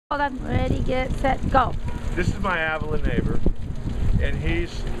Hold on, ready, get set, go. This is my Avila neighbor, and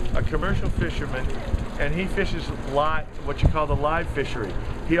he's a commercial fisherman, and he fishes what you call the live fishery.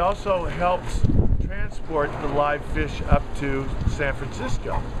 He also helps transport the live fish up to San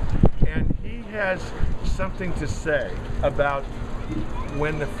Francisco, and he has something to say about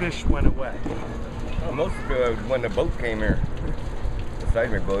when the fish went away. Well, most of it when the boat came here. The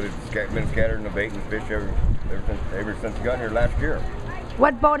seismic boat has been scattering the bait and fish ever since it got here last year.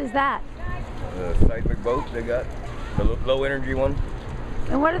 What boat is that? The seismic boat they got, the low energy one.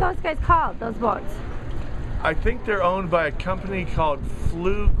 And what are those guys called, those boats? I think they're owned by a company called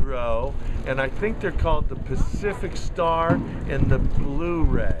Flugro, and I think they're called the Pacific Star and the Blue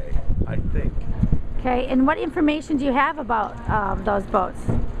Ray, I think. Okay, and what information do you have about those boats?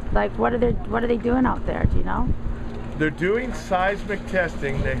 Like, what are they doing out there? Do you know? They're doing seismic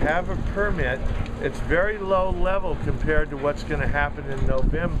testing. They have a permit. It's very low level compared to what's going to happen in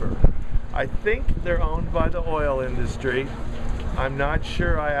November. I think they're owned by the oil industry. I'm not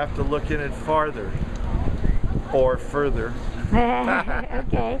sure. I have to look in it farther or further.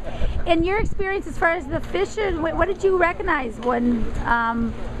 Okay. In your experience as far as the fishing, what did you recognize when,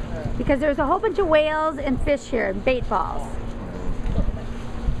 because there's a whole bunch of whales and fish here and bait balls.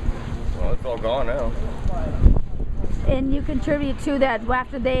 Well, it's all gone now. And you contribute to that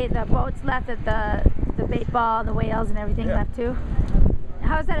after the boats left, that the bait ball, the whales and everything left too?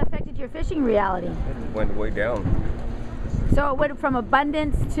 How has that affected your fishing reality? It went way down. So it went from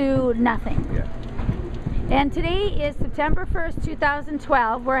abundance to nothing. Yeah. And today is September 1st,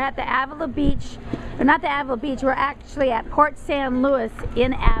 2012. We're at the Avila Beach, or not the Avila Beach, we're actually at Port San Luis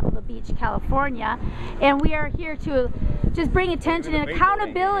in Avila Beach, California. And we are here to just bring attention and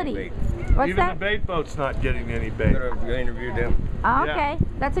accountability. What's Even that? the bait boat's not getting any bait. We're gonna interview them. Okay,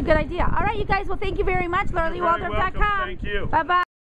 that's a good idea. All right, you guys, well, thank you very much. You're very welcome. Thank you. Bye-bye.